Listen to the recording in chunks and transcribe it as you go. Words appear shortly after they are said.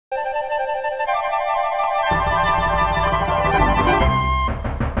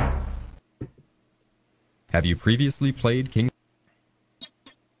Have you previously played King?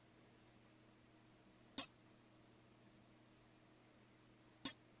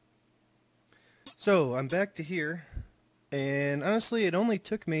 So, I'm back to here, and honestly, it only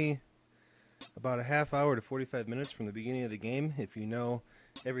took me about a half hour to 45 minutes from the beginning of the game. If you know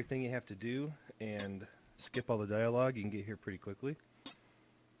everything you have to do and skip all the dialogue, you can get here pretty quickly.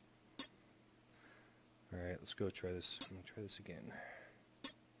 Alright, let's go try this. I'm going to try this again.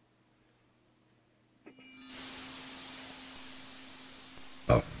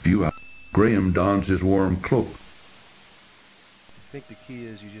 A few hours. Graham dons his warm cloak. I think the key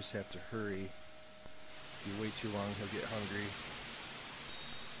is you just have to hurry. If you wait too long, he'll get hungry.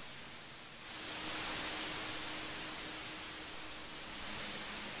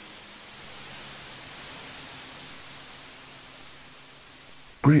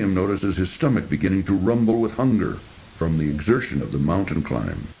 Graham notices his stomach beginning to rumble with hunger from the exertion of the mountain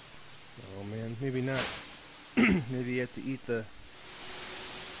climb. Oh man, maybe not. Maybe you have to eat the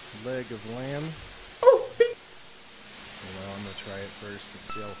leg of lamb. Well, I'm going to try it first and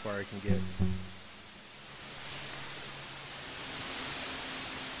see how far I can get.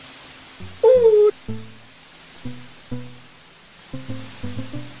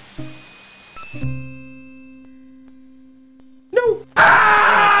 No!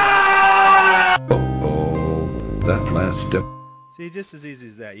 Uh-oh, that last step. See, just as easy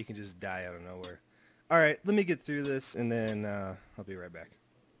as that, you can just die out of nowhere. Alright, let me get through this and then I'll be right back.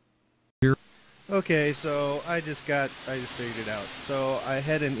 Okay, so I just figured it out. So I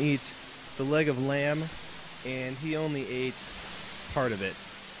had him eat the leg of lamb, and he only ate part of it.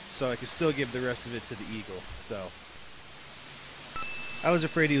 So I could still give the rest of it to the eagle. So I was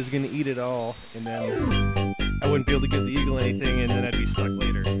afraid he was going to eat it all, and then I wouldn't be able to give the eagle anything, and then I'd be stuck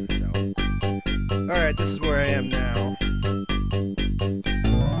later. So, alright, this is where I am now.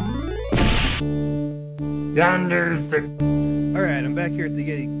 Yonder's the... Alright, I'm back here at the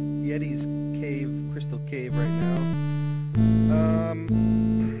Yeti's cave, crystal cave right now.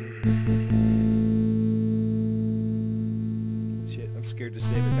 Shit, I'm scared to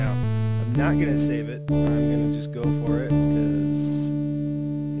save it now. I'm not gonna save it. I'm gonna just go for it because I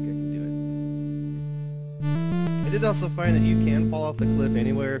think I can do it. I did also find that you can fall off the cliff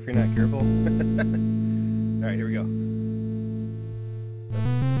anywhere if you're not careful. Alright, here we go.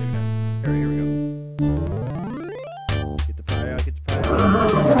 Maybe not. Alright, here we go. Get the pie out, get the pie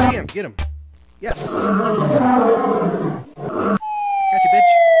out. Bam! Get him! Yes! Gotcha, bitch!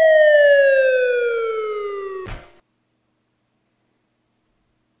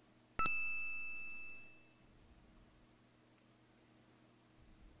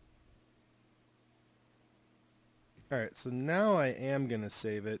 Alright, so now I am gonna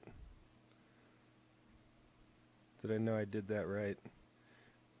save it. Did I know I did that right?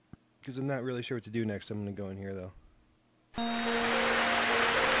 Because I'm not really sure what to do next. I'm gonna go in here, though.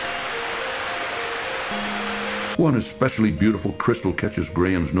 One especially beautiful crystal catches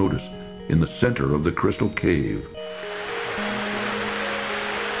Graham's notice in the center of the crystal cave.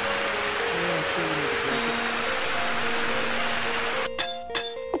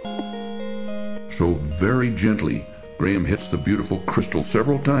 So very gently, Graham hits the beautiful crystal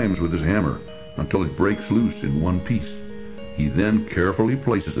several times with his hammer until it breaks loose in one piece. He then carefully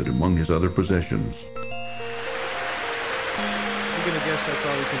places it among his other possessions. I'm gonna guess that's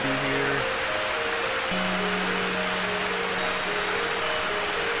all we can do here.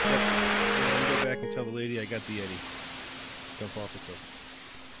 Yep. And go back and tell the lady I got the Yeti. Jump off the cliff.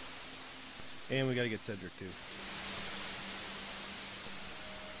 And we gotta get Cedric too.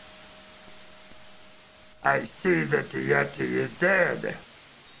 I see that the Yeti is dead.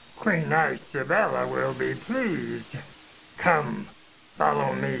 Queen Isabella will be pleased. Come,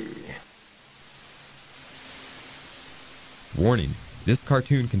 follow me. Warning, this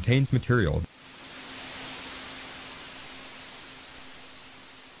cartoon contains material.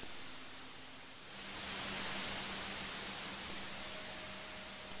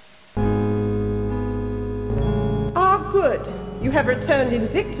 Ah, good. You have returned in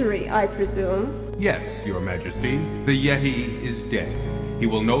victory, I presume. Yes, Your Majesty. The Yeti is dead. He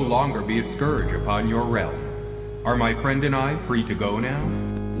will no longer be a scourge upon your realm. Are my friend and I free to go now?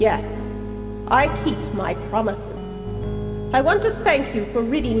 Yes, I keep my promises. I want to thank you for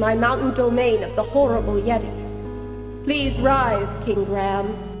ridding my mountain domain of the horrible Yeti. Please rise, King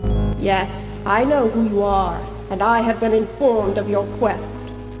Graham. Yes, I know who you are, and I have been informed of your quest.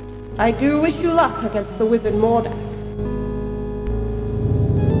 I do wish you luck against the wizard Mordac.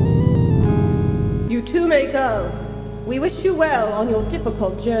 You two may go. We wish you well on your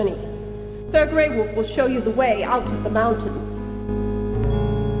difficult journey. Sir Grey Wolf will show you the way out of the mountains.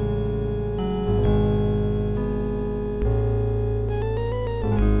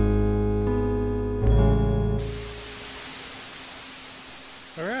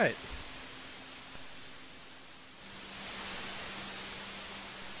 Alright.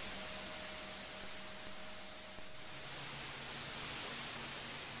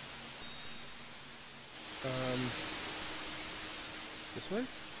 This way?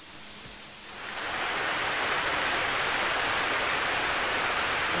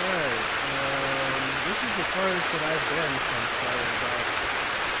 Alright, this is the farthest that I've been since I was about...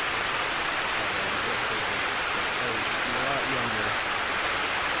 I was a lot younger.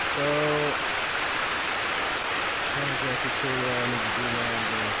 So... I'm not exactly sure what I need to do now.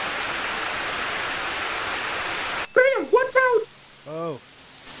 Graham, watch out! Oh.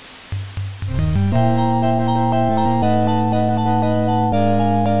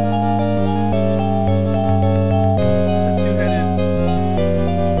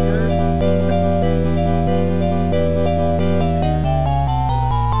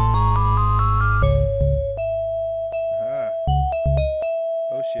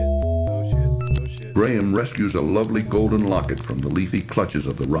 Graham rescues a lovely golden locket from the leafy clutches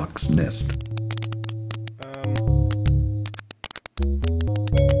of the rock's nest.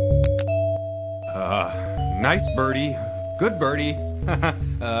 Nice birdie. Good birdie.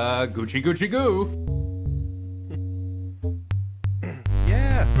 Gucci Gucci Goo.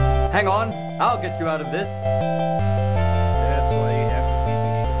 Yeah. Hang on, I'll get you out of this. That's why you have to feed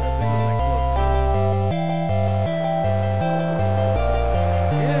the eagle. That thing was my cloak, too.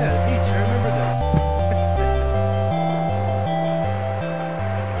 Yeah, the beach. I remember this.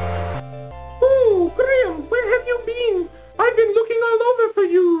 Oh, Graham, where have you been? I've been looking all over for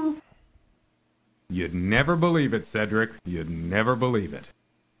you. You'd never believe it, Cedric. You'd never believe it.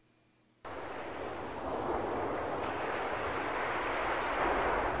 Can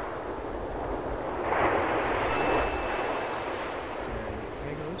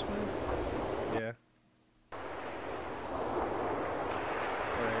I go this way? Yeah.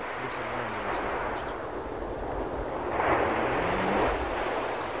 Alright, I guess I want to go this way first.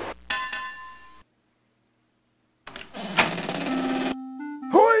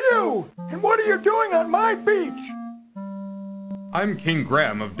 Who are you? And what are you doing on my beach? I'm King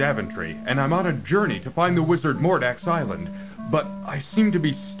Graham of Daventry, and I'm on a journey to find the wizard Mordac's island. But I seem to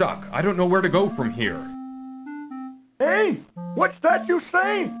be stuck. I don't know where to go from here. Hey, what's that you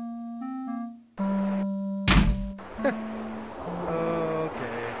say?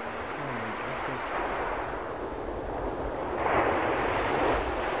 Okay.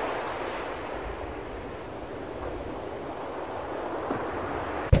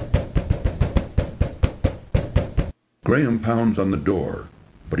 Graham pounds on the door,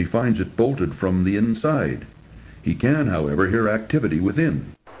 but he finds it bolted from the inside. He can, however, hear activity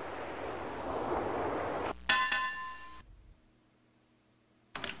within.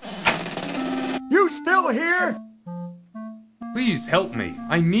 You still here? Please help me.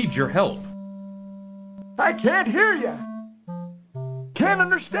 I need your help. I can't hear you. Can't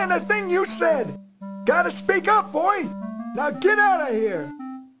understand a thing you said. Gotta speak up, boy. Now get out of here.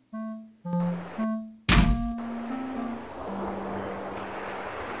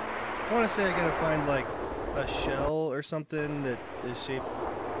 I want to say I gotta find, like, a shell or something that is shaped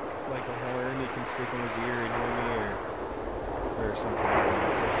like a horn you can stick in his ear and hear me, or something. I don't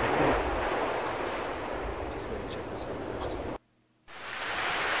know. I think... Let's just go and check this out first.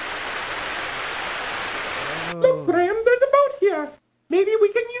 Look, Graham, there's a boat here. Maybe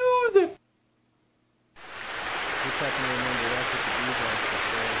we can use it. Just happen to remember that's what the beeswax is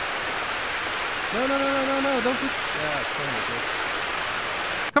for. No, don't be... Ah, son of a bitch.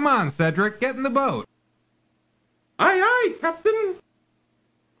 Come on, Cedric. Get in the boat. Aye, aye, Captain.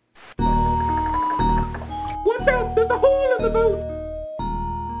 Watch out, there's a hole in the boat.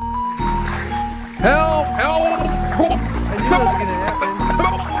 Help! Help! I knew that was gonna happen.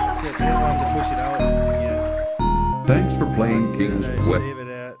 Shit, I didn't want him to push it out yet. Thanks for playing King's Where did I Quest. save it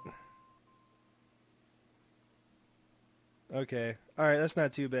at? Okay. Alright, that's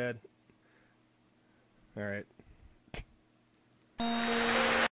not too bad. Alright.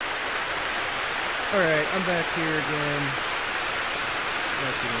 Alright, I'm back here again. I'm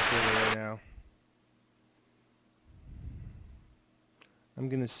actually gonna save it right now. I'm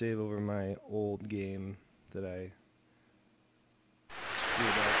gonna save over my old game that I screwed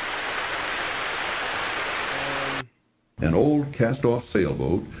up. An old cast-off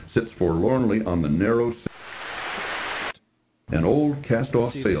sailboat sits forlornly on the narrow... An old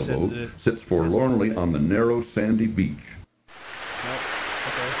cast-off See if it said sailboat that sits forlornly on the narrow sandy beach. Nope.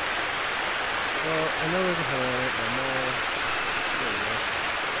 Okay. Well, I know there's a hole in it, but there we go.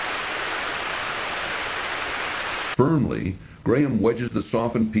 Firmly, Graham wedges the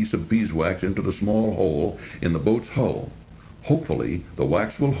softened piece of beeswax into the small hole in the boat's hull. Hopefully, the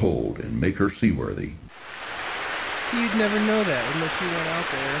wax will hold and make her seaworthy. See, you'd never know that unless you went out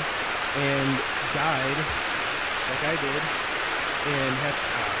there and died, like I did, and had,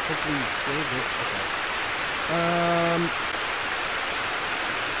 hopefully you saved it. Okay.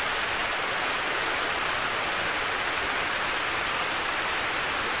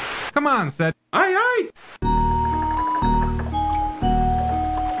 Come on, Cedric. Aye, aye.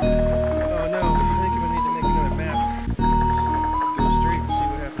 Oh no, I think I'm gonna need to make another map. Just go straight and see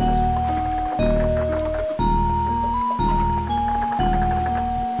what happens.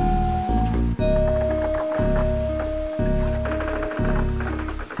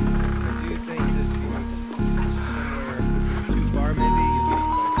 I do think that if you went somewhere too far, maybe you'll get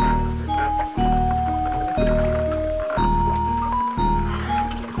eaten by a monster.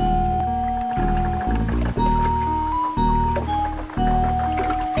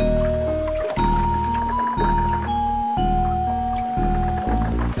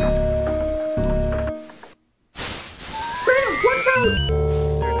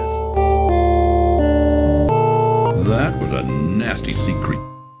 There it is. That was a nasty sea creature.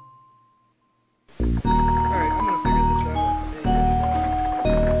 Alright, I'm gonna figure this out.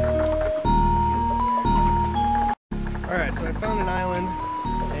 Alright, so I found an island,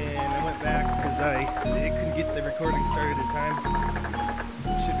 and I went back because I couldn't get the recording started in time. So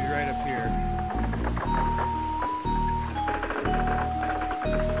it should be right up here.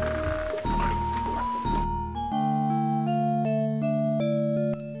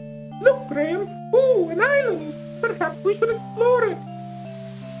 Look, Graham. Ooh, an island. Perhaps we should explore it.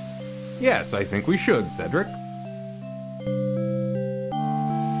 Yes, I think we should, Cedric.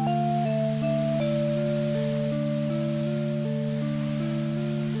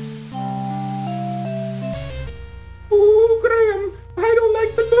 Ooh, Graham. I don't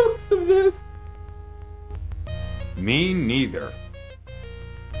like the looks of this. Me neither.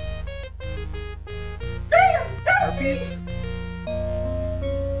 Harpies? I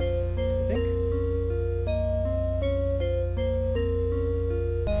think.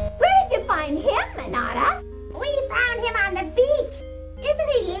 Where did you find him, Manada? We found him on the beach. Isn't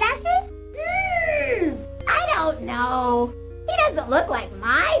he luscious? I don't know. He doesn't look like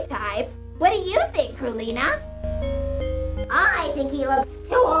my type. What do you think, Krulina? I think he looks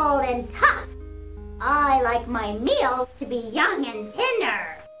too old and tough. I like my meals to be young and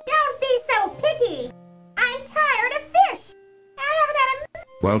tender. Don't be so picky. I'm tired of fish. I haven't had a...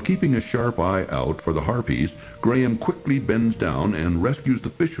 While keeping a sharp eye out for the harpies, Graham quickly bends down and rescues the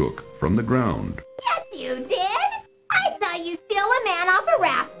fishhook from the ground. Yes, you did. I saw you steal a man off a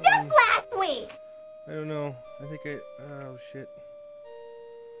raft just last week. I don't know. I think I... Oh, shit.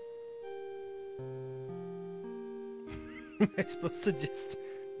 Am I supposed to just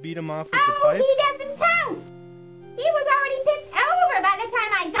beat him off with the Oh, pipe? he doesn't count. He was already tipped over by the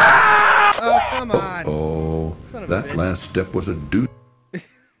time I got Oh, come on. Oh, Son of a that bitch. last step was a doozy.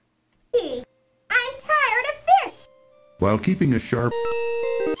 I'm tired of fish. While keeping a sharp...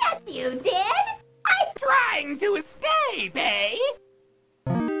 Yes, you did. I'm trying to escape, eh?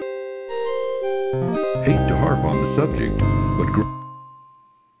 Hate to harp on the subject, but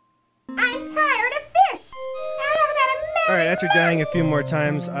I'm tired of fish. I haven't had a minute. Alright, after dying a few more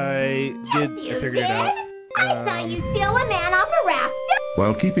times, I figured it out. I saw you steal a man off a raft just...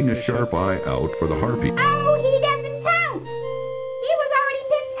 while keeping a sharp eye out for the harpy. Oh, he doesn't count. He was already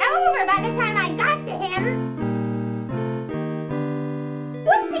tipped over by the time I got to him.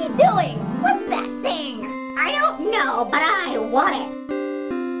 What's he doing? What's that thing? I don't know, but I want it.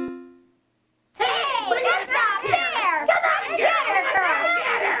 Hey, let's stop here! Come on, get her, girl!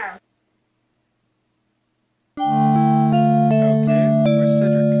 Get her! Okay, where's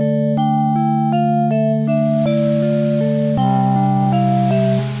Cedric?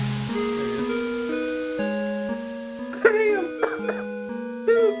 There he is. Graham.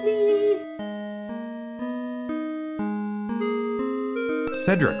 Help me.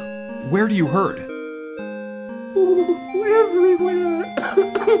 Cedric, where do you hurt? Ooh, everywhere.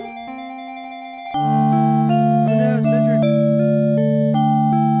 Oh no, Cedric.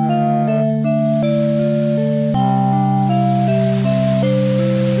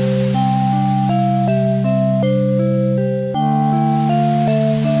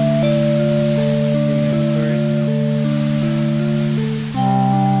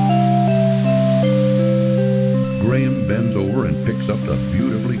 Graham bends over and picks up the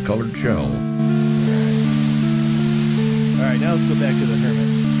beautifully colored shell.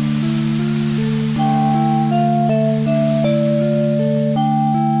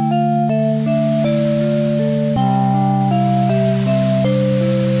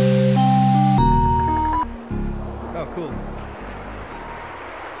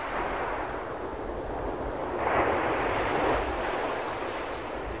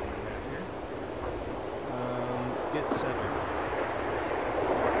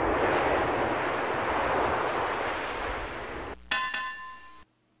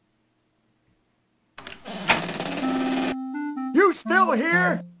 still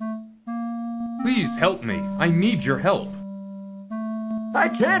here? Please help me. I need your help. I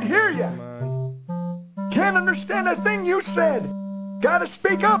can't hear you. Come on. Can't understand a thing you said. Gotta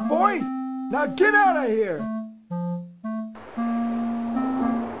speak up, boy. Now get out of here.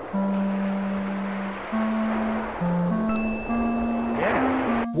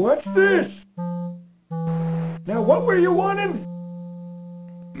 Yeah. What's this? Now what were you wanting?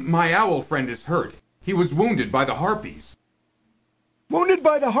 My owl friend is hurt. He was wounded by the Harpies. Wounded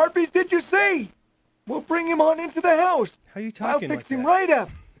by the Harpies, did you say? We'll bring him on into the house. How are you I'll talking fix like him that? right up.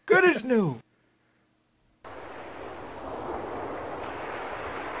 Good as new.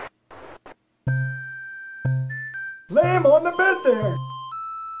 Lay him on the bed there.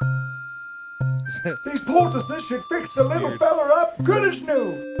 These poultices should fix the little weird. feller up good as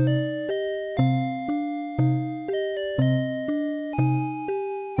new.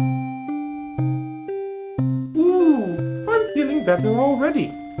 Ooh, I'm feeling better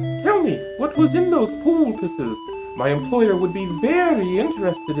already. Tell me, what was in those poultices? My employer would be very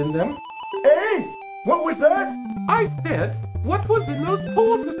interested in them. Hey, what was that? I said, what was in those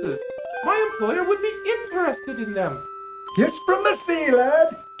poultices? My employer would be interested in them. Gifts from the sea,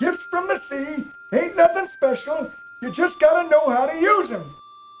 lad. Gifts from the sea. Ain't nothing special. You just gotta know how to use them.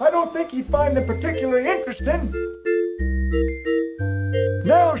 I don't think he'd find them particularly interesting.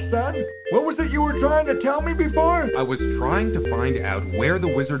 Now, son, what was it you were trying to tell me before? I was trying to find out where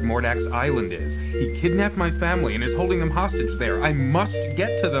the wizard Mordac's island is. He kidnapped my family and is holding them hostage there. I must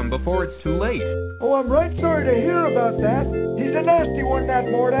get to them before it's too late. Oh, I'm right sorry to hear about that. He's a nasty one, that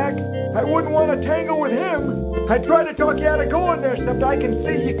Mordac. I wouldn't want to tangle with him. I tried to talk you out of going there, except I can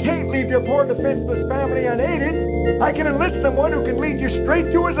see you can't leave your poor defenseless family unaided. I can enlist someone who can lead you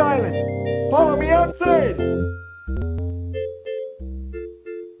straight to his island. Follow me outside.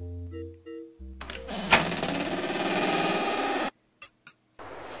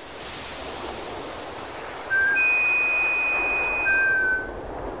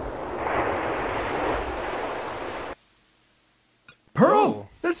 Pearl,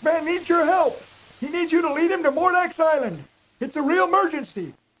 this man needs your help. He needs you to lead him to Mordac's island. It's a real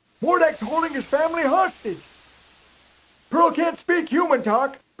emergency. Mordac's holding his family hostage. Pearl can't speak human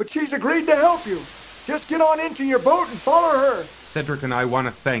talk, but she's agreed to help you. Just get on into your boat and follow her. Cedric and I want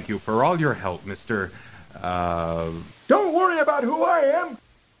to thank you for all your help, Mr. Don't worry about who I am.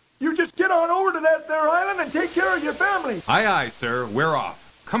 You just get on over to that there island and take care of your family. Aye, aye, sir. We're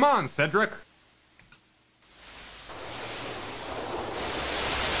off. Come on, Cedric.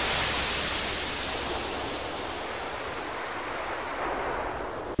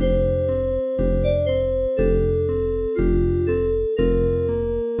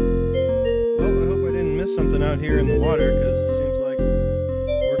 Something out here in the water, because it seems like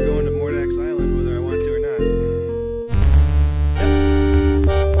we're going to Mordac's Island whether I want to or not.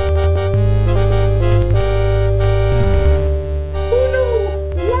 Oh no!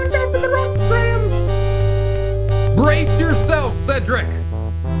 Watch out for the rock, Graham! Brace yourself, Cedric! Yep,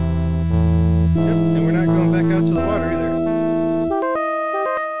 and we're not going back out to the water either.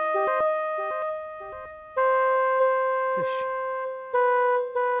 Fish.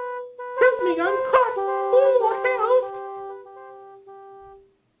 Help me, I'm caught! Oh, help!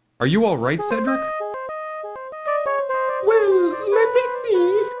 Are you all right, Cedric? Well, let me see.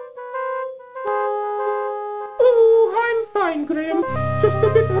 Oh, I'm fine, Graham. Just a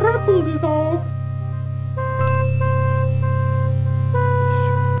bit rattled is all.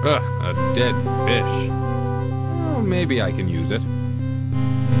 Ugh, a dead fish. Oh, maybe I can use it.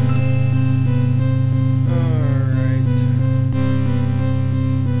 Alright.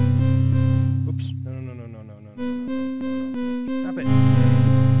 Oops. No. Stop it.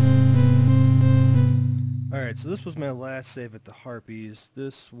 Alright, so this was my last save at the Harpies.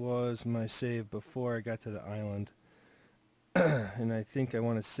 This was my save before I got to the island. And I think I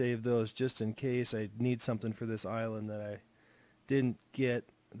want to save those just in case I need something for this island that I didn't get.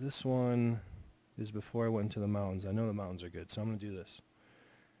 This one is before I went into the mountains. I know the mountains are good, so I'm going to do this.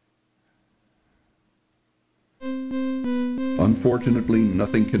 Unfortunately,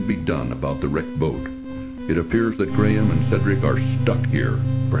 nothing can be done about the wrecked boat. It appears that Graham and Cedric are stuck here,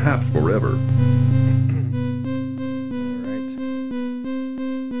 perhaps forever.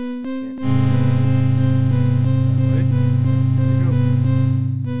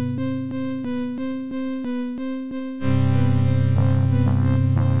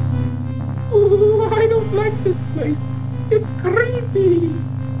 Oh, I don't like this place. It's creepy.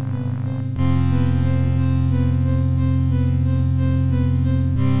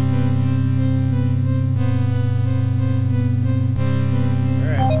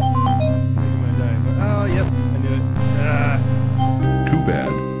 Oh, yep, I knew it.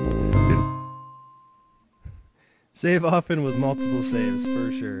 Save often with multiple saves,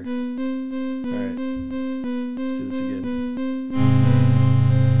 for sure. Alright. Let's do this again.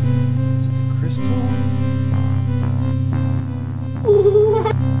 Is it the crystal?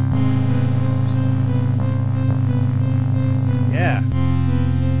 Yeah.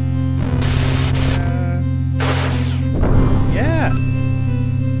 Yeah.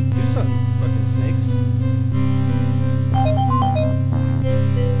 Do something, fucking snakes.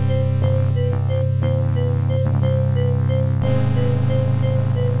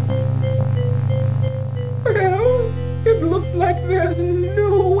 Well, it looks like there's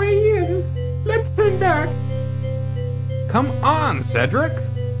no way in. Let's turn back. Come on, Cedric!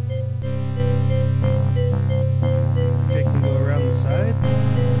 Okay, can go around the side.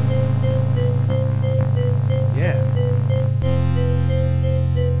 Yeah.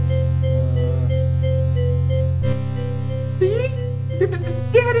 See?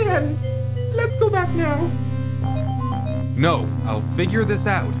 Dead end. Let's go back now. No, I'll figure this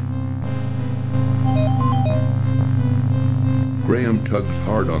out. Graham tugs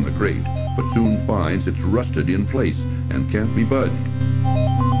hard on the grate, but soon finds it's rusted in place and can't be budged.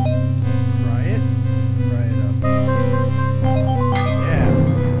 Pry it. Pry it up. Yeah.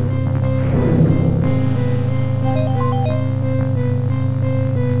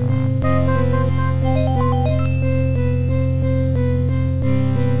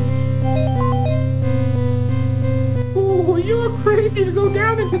 Oh, you're crazy to go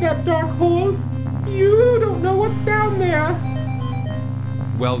down into that dark hole. You don't know what's down there.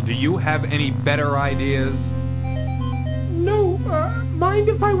 Well, do you have any better ideas? No, mind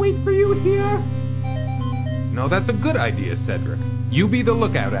if I wait for you here? No, that's a good idea, Cedric. You be the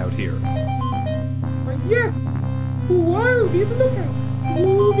lookout out here. Yes. Whoa, be the lookout.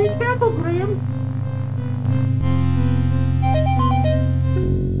 Oh, be careful, Graham.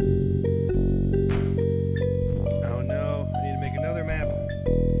 Oh no, I need to make another map.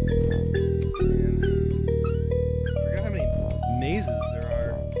 Man. I forgot how many mazes there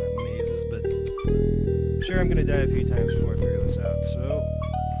are. Not mazes, but I'm sure I'm gonna die a few times before I figure this out. So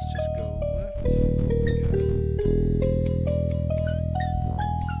let's just go left. Got it.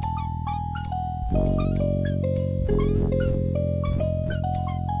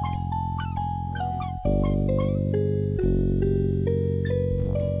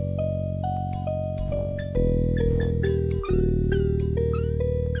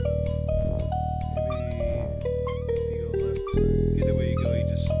 Either way you go, you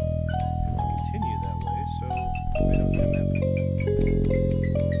just have to continue that way, so we don't get a map.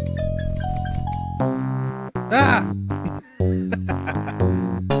 Ah!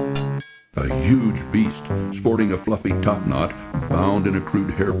 A huge beast, sporting a fluffy topknot, bound in a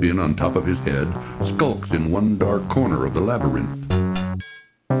crude hairpin on top of his head, skulks in one dark corner of the labyrinth.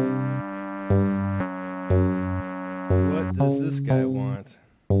 What does this guy want?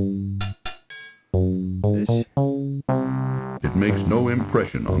 Fish? It makes no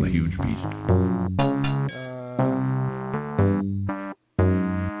impression on the huge beast.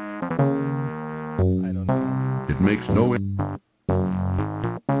 I don't know. It makes no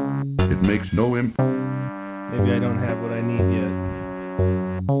Maybe I don't have what I need yet.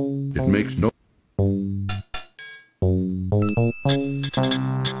 It makes no It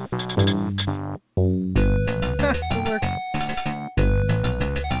worked.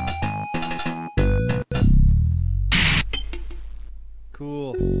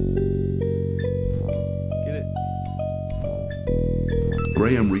 Cool. Get it.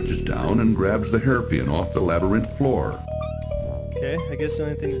 Graham reaches down and grabs the hairpin off the labyrinth floor. Okay, I guess the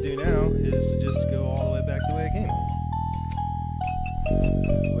only thing to do now is to just go all the way back the way I came.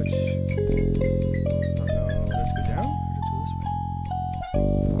 Which... oh no, let's go down? Or let's go this way?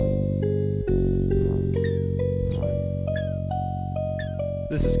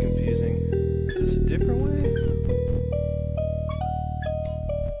 This is confusing. Is this a different way?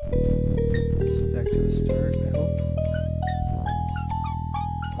 Is it back to the start, I hope?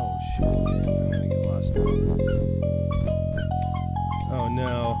 Oh shit, man, I'm gonna get lost now. Oh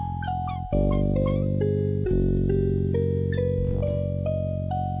no.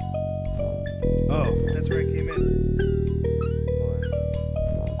 Oh, that's where I came in. Hold on.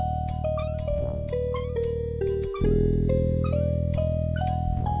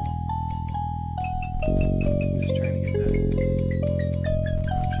 I'm just trying to get that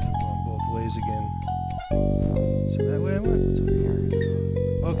option of going both ways again. So that way I went. What's over here?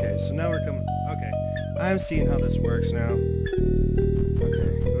 Okay, so now we're coming. Okay, I'm seeing how this works now. Okay,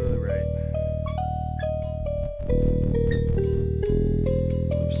 go to the right.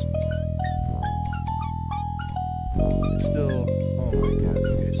 Oops. It's still... oh my god,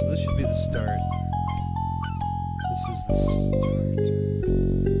 okay, so this should be the start. This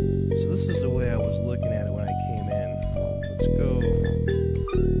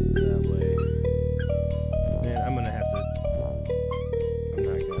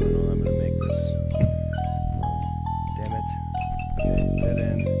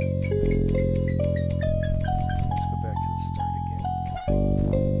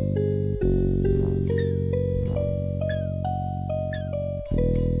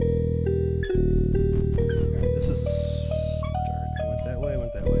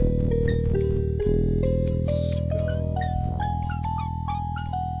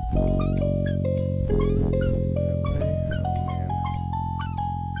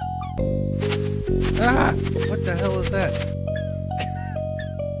Ah! What the hell is that?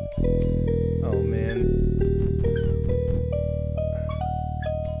 Oh man.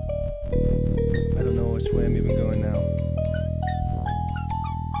 I don't know which way I'm even going now.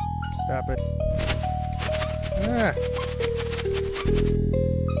 Stop it. Ah!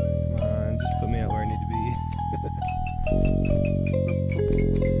 Come on, just put me out where I need to be.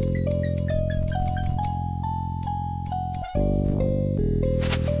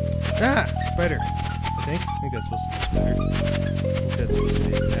 Ah! Spider! I think that's supposed to be a spider. I think that's supposed to be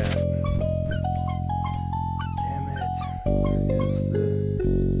a cat. Damn it. Where is the...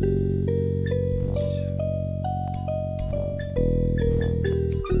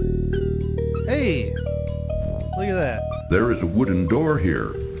 Hey! Look at that. There is a wooden door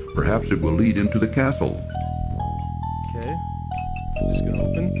here. Perhaps it will lead into the castle. Okay. Just gonna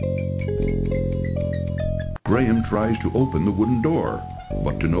open. Graham tries to open the wooden door,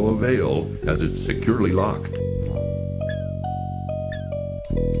 but to no avail as it's securely locked.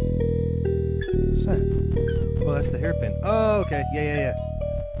 What's that? Oh, that's the hairpin. Oh, okay. Yeah.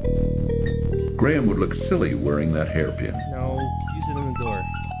 Graham would look silly wearing that hairpin. No, use it in the door.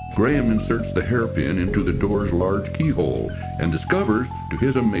 Graham inserts the hairpin into the door's large keyhole and discovers, to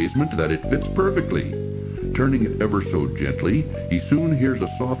his amazement, that it fits perfectly. Turning it ever so gently, he soon hears a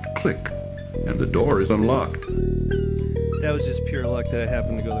soft click, and the door is unlocked. That was just pure luck that I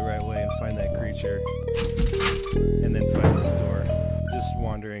happened to go the right way and find that creature. And then find this door. Just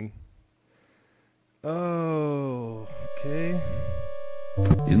wandering. Oh, okay.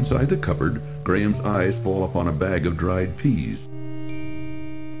 Inside the cupboard, Graham's eyes fall upon a bag of dried peas.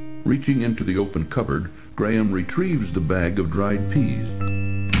 Reaching into the open cupboard, Graham retrieves the bag of dried peas.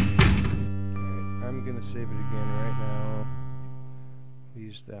 Alright, I'm gonna save it again right now. We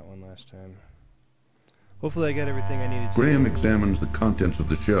used that one last time. Hopefully I got everything I needed to. Graham examines the contents of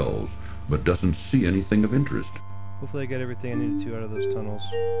the shelves, but doesn't see anything of interest. Hopefully I got everything I needed to out of those tunnels.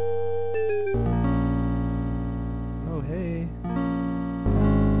 Oh, hey.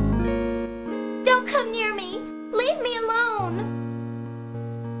 Don't come near me! Leave me alone!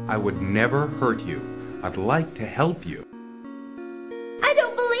 I would never hurt you. I'd like to help you. I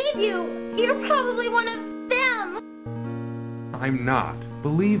don't believe you! You're probably one of them! I'm not.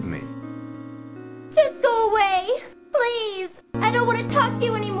 Believe me. Just go away! Please! I don't want to talk to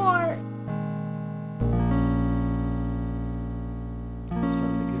you anymore! It's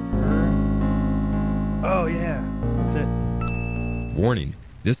time to give her... Oh, yeah. That's it. Warning,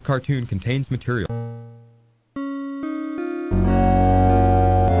 this cartoon contains material.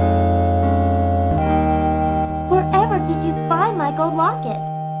 Wherever did you find my gold locket?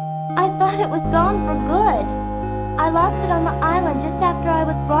 I thought it was gone for good. I lost it on the island just after I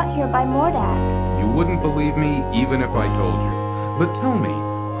was brought here by Mordac. You wouldn't believe me even if I told you. But tell me,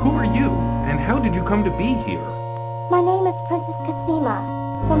 who are you, and how did you come to be here? My name is Princess Cassima,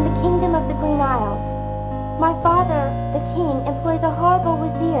 from the Kingdom of the Green Isles. My father, the king, employs a horrible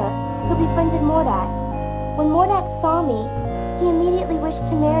vizier who befriended Mordac. When Mordac saw me, he immediately wished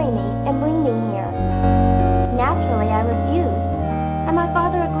to marry me and bring me here. Naturally, I refused, and my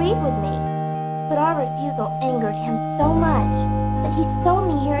father agreed with me. But our refusal angered him so much that he sold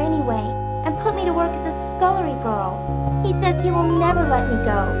me here anyway and put me to work as a scullery girl. He says he will never let me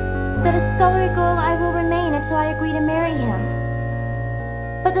go, that a scullery girl I will remain until I agree to marry him.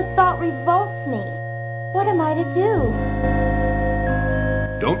 But the thought revolts me. What am I to do?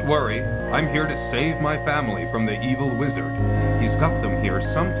 Don't worry. I'm here to save my family from the evil wizard. He's got them here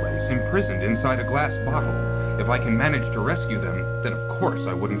someplace, imprisoned inside a glass bottle. If I can manage to rescue them, then of course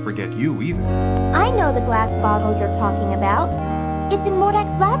I wouldn't forget you either. I know the glass bottle you're talking about. It's in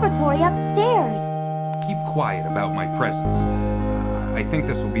Mordac's laboratory upstairs. Keep quiet about my presence. I think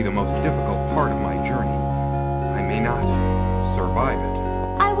this will be the most difficult part of my journey. I may not survive it.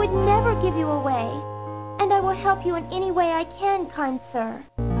 I would never give you away, and I will help you in any way I can, kind sir.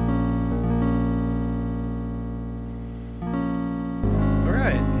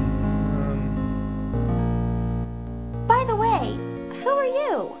 Alright. By the way, who are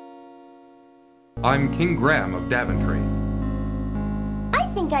you? I'm King Graham of Daventry. I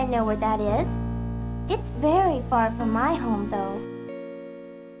think I know where that is. It's very far from my home, though.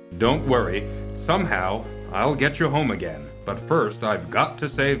 Don't worry. Somehow, I'll get you home again. But first, I've got to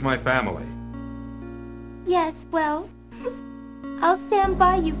save my family. Yes, well, I'll stand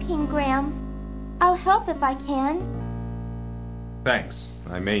by you, King Graham. I'll help if I can. Thanks.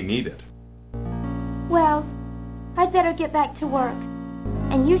 I may need it. Well, I'd better get back to work.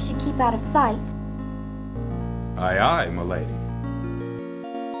 And you should keep out of sight. Aye, aye, m'lady.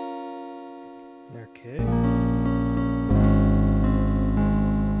 Okay.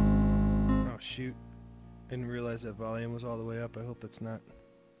 Oh shoot. Didn't realize that volume was all the way up. I hope it's not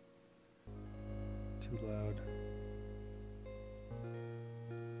too loud.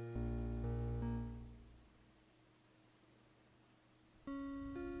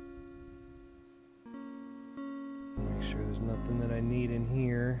 Make sure there's nothing that I need in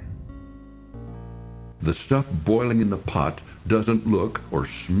here. The stuff boiling in the pot doesn't look or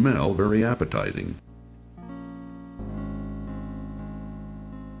smell very appetizing.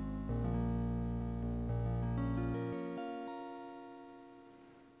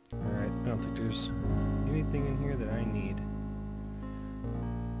 Alright, I don't think there's anything in here that I need.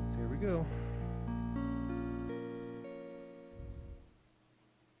 So here we go.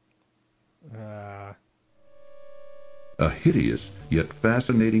 A hideous yet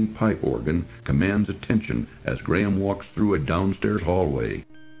fascinating pipe organ commands attention as Graham walks through a downstairs hallway.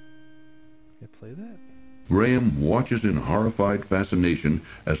 Can I play that? Graham watches in horrified fascination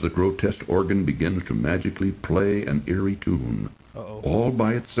as the grotesque organ begins to magically play an eerie tune, all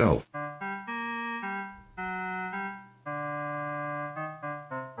by itself.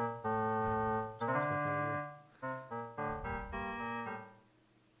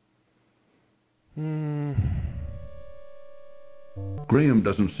 Graham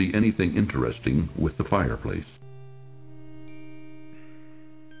doesn't see anything interesting with the fireplace.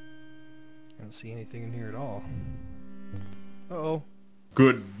 I don't see anything in here at all. Uh-oh.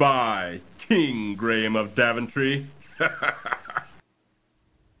 Goodbye, King Graham of Daventry. I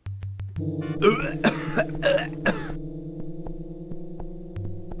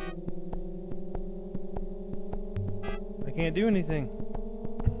can't do anything.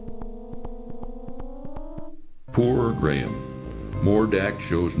 Poor Graham. Mordac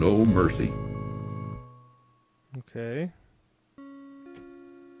shows no mercy. Okay.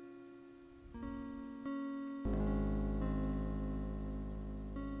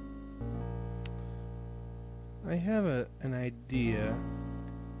 I have an idea.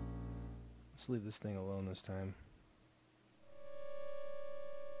 Let's leave this thing alone this time.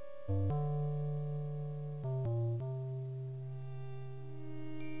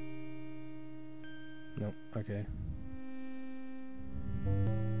 Nope, okay.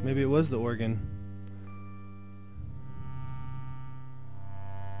 Maybe it was the organ.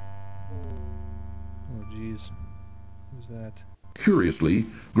 Oh jeez. Who's that? Curiously,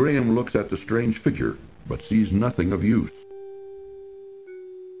 Graham looks at the strange figure, but sees nothing of use.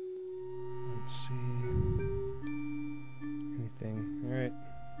 Let's see. Anything. Alright.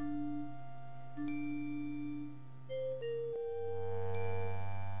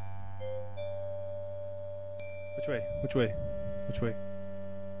 Which way? Which way? Which way?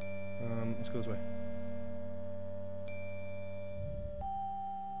 Let's go this way.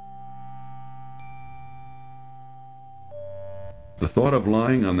 The thought of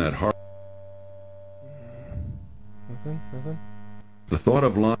lying on that Nothing? Nothing? The thought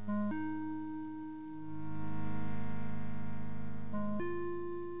of lying...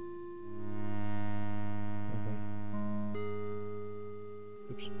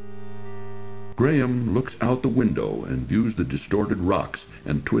 Oops. Graham looks out the window and views the distorted rocks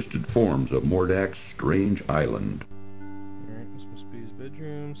and twisted forms of Mordac's strange island. Alright, this must be his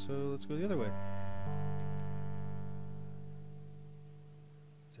bedroom, so let's go the other way.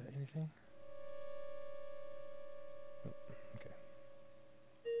 Is that anything? Oh, okay.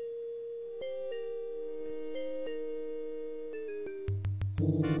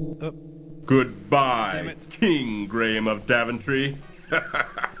 Oh. Goodbye, Damn it. King Graham of Daventry.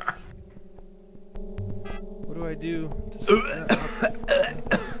 What do I do to set that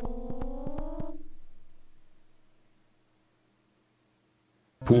up?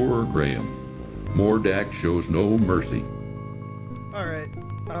 Poor Graham. Mordac shows no mercy. Alright,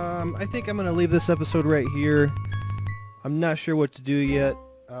 I think I'm going to leave this episode right here. I'm not sure what to do yet,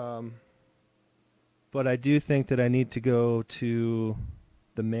 but I do think that I need to go to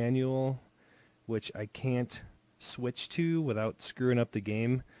the manual, which I can't switch to without screwing up the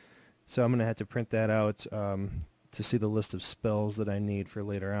game. So I'm going to have to print that out to see the list of spells that I need for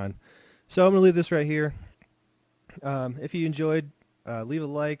later on. So I'm going to leave this right here. If you enjoyed, leave a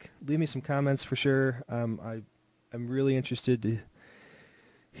like, leave me some comments for sure. I'm really interested to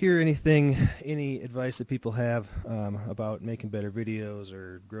hear any advice that people have about making better videos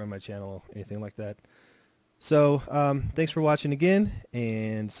or growing my channel, anything like that. So thanks for watching again,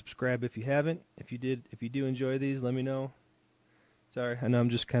 and subscribe if you haven't. If you do enjoy these, let me know. Sorry, I know I'm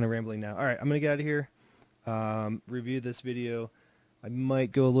just kind of rambling now. All right, I'm gonna get out of here. Review this video. I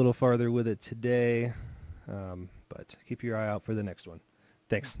might go a little farther with it today, but keep your eye out for the next one.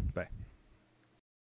 Thanks. Bye.